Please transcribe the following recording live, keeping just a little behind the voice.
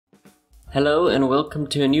Hello and welcome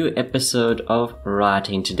to a new episode of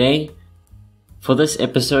Writing Today. For this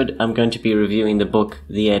episode, I'm going to be reviewing the book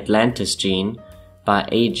The Atlantis Gene by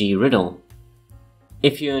A.G. Riddle.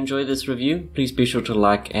 If you enjoy this review, please be sure to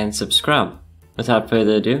like and subscribe. Without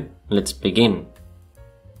further ado, let's begin.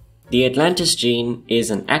 The Atlantis Gene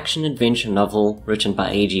is an action-adventure novel written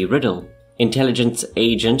by A.G. Riddle. Intelligence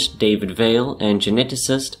agent David Vale and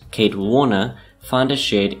geneticist Kate Warner find a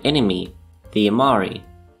shared enemy, the Amari,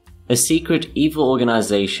 a secret evil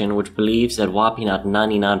organization which believes that wiping out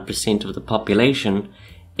 99% of the population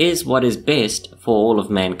is what is best for all of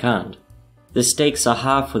mankind. The stakes are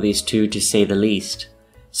high for these two, to say the least.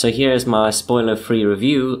 So here is my spoiler-free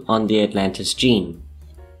review on the Atlantis Gene.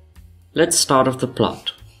 Let's start off the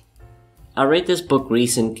plot. I read this book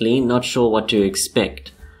recently, not sure what to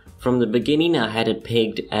expect. From the beginning I had it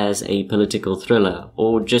pegged as a political thriller,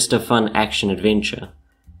 or just a fun action-adventure.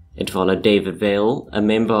 It followed David Vale, a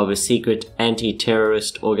member of a secret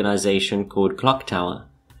anti-terrorist organization called Clock Tower.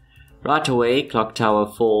 Right away, Clock Tower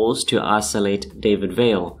falls to isolate David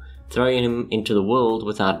Vale, throwing him into the world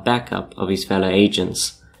without backup of his fellow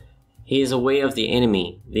agents. He is aware of the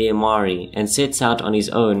enemy, the Amari, and sets out on his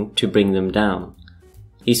own to bring them down.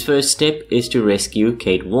 His first step is to rescue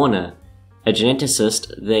Kate Warner, a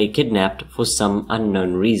geneticist they kidnapped for some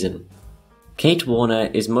unknown reason. Kate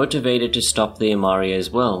Warner is motivated to stop the Amari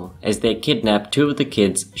as well, as they kidnap two of the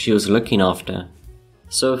kids she was looking after.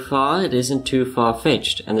 So far, it isn't too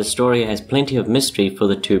far-fetched, and the story has plenty of mystery for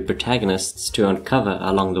the two protagonists to uncover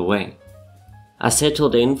along the way. I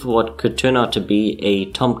settled in for what could turn out to be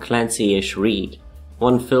a Tom Clancy-ish read,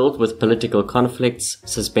 one filled with political conflicts,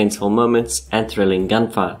 suspenseful moments, and thrilling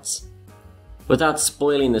gunfights. Without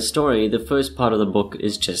spoiling the story, the first part of the book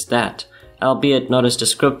is just that, albeit not as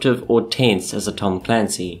descriptive or tense as a Tom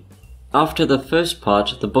Clancy. After the first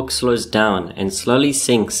part, the book slows down and slowly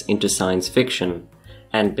sinks into science fiction,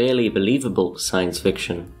 and barely believable science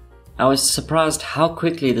fiction. I was surprised how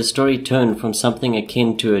quickly the story turned from something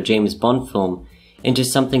akin to a James Bond film into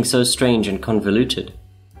something so strange and convoluted.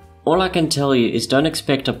 All I can tell you is don't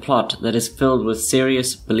expect a plot that is filled with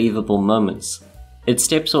serious, believable moments. It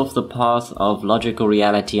steps off the path of logical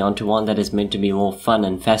reality onto one that is meant to be more fun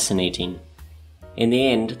and fascinating. In the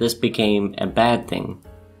end, this became a bad thing.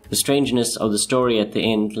 The strangeness of the story at the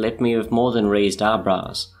end left me with more than raised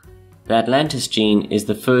eyebrows. The Atlantis Gene is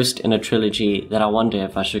the first in a trilogy that I wonder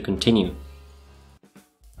if I should continue.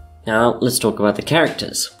 Now, let's talk about the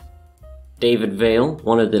characters. David Vale,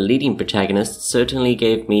 one of the leading protagonists, certainly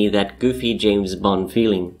gave me that goofy James Bond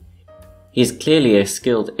feeling. He is clearly a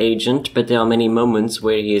skilled agent, but there are many moments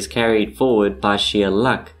where he is carried forward by sheer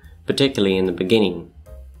luck, particularly in the beginning.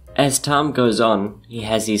 As time goes on, he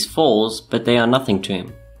has his falls, but they are nothing to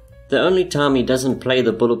him. The only time he doesn't play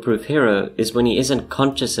the bulletproof hero is when he isn't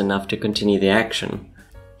conscious enough to continue the action.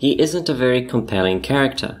 He isn't a very compelling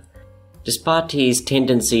character. Despite his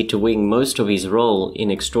tendency to wing most of his role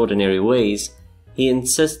in extraordinary ways, he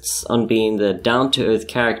insists on being the down-to-earth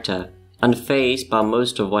character, unfazed by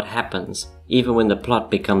most of what happens, even when the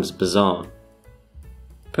plot becomes bizarre.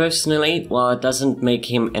 Personally, while it doesn't make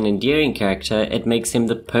him an endearing character, it makes him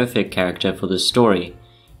the perfect character for the story.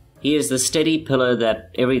 He is the steady pillar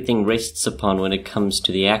that everything rests upon when it comes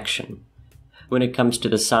to the action. When it comes to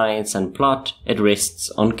the science and plot, it rests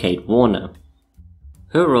on Kate Warner.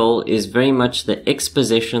 Her role is very much the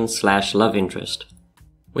exposition/love interest.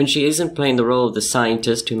 When she isn't playing the role of the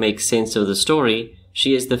scientist who makes sense of the story,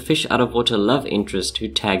 she is the fish-out-of-water love interest who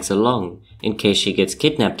tags along, in case she gets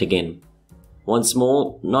kidnapped again. Once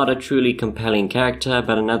more, not a truly compelling character,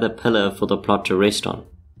 but another pillar for the plot to rest on.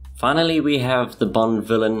 Finally, we have the Bond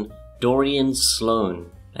villain, Dorian Sloane.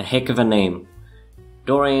 A heck of a name.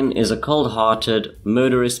 Dorian is a cold-hearted,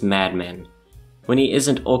 murderous madman. When he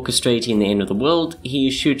isn't orchestrating the end of the world, he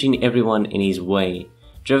is shooting everyone in his way,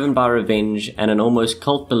 driven by revenge and an almost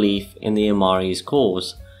cult belief in the Amari's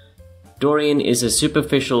cause. Dorian is a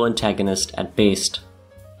superficial antagonist at best.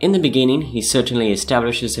 In the beginning, he certainly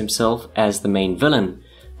establishes himself as the main villain,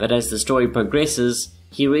 but as the story progresses,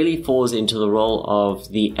 he really falls into the role of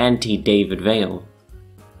the anti-David Vale.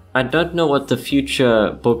 I don't know what the future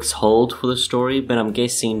books hold for the story, but I'm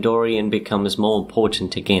guessing Dorian becomes more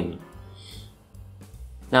important again.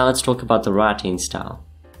 Now let's talk about the writing style.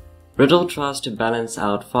 Riddle tries to balance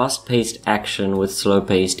out fast-paced action with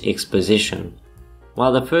slow-paced exposition.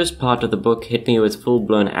 While the first part of the book hit me with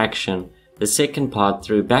full-blown action, the second part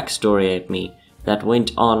threw backstory at me that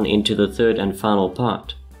went on into the third and final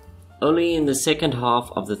part. Only in the second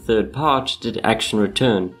half of the third part did action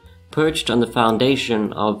return, perched on the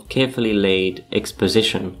foundation of carefully laid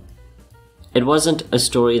exposition. It wasn't a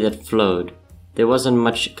story that flowed. there wasn't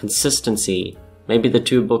much consistency. Maybe the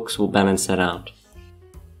two books will balance that out.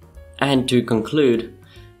 And to conclude,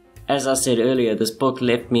 as I said earlier, this book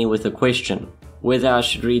left me with a question, whether I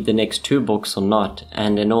should read the next two books or not,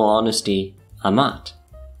 and in all honesty, I might.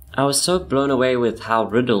 I was so blown away with how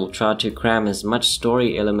Riddle tried to cram as much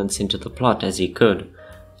story elements into the plot as he could.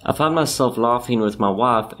 I found myself laughing with my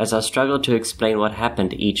wife as I struggled to explain what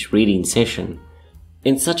happened each reading session.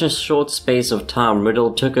 In such a short space of time,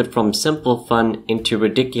 Riddle took it from simple fun into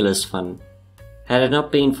ridiculous fun. Had it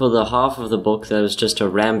not been for the half of the book that was just a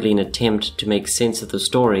rambling attempt to make sense of the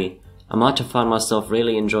story, I might have found myself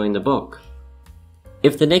really enjoying the book.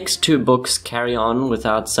 If the next two books carry on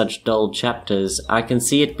without such dull chapters, I can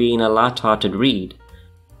see it being a light-hearted read.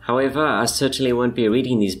 However, I certainly won't be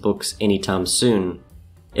reading these books anytime soon.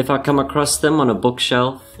 If I come across them on a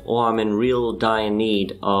bookshelf, or I'm in real dire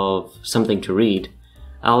need of something to read,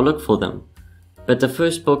 I'll look for them. But the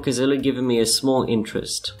first book has only given me a small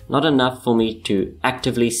interest, not enough for me to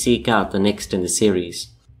actively seek out the next in the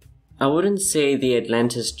series. I wouldn't say the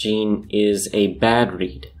Atlantis Gene is a bad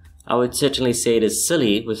read. I would certainly say it is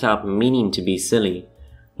silly without meaning to be silly,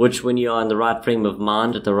 which when you are in the right frame of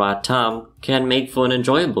mind at the right time can make for an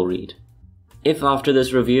enjoyable read. If after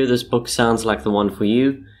this review this book sounds like the one for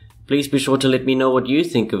you, please be sure to let me know what you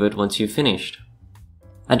think of it once you've finished.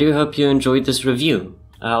 I do hope you enjoyed this review.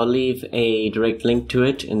 I'll leave a direct link to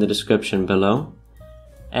it in the description below,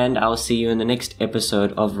 and I'll see you in the next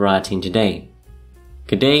episode of Writing Today.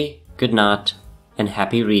 Good day, good night, and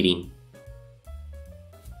happy reading.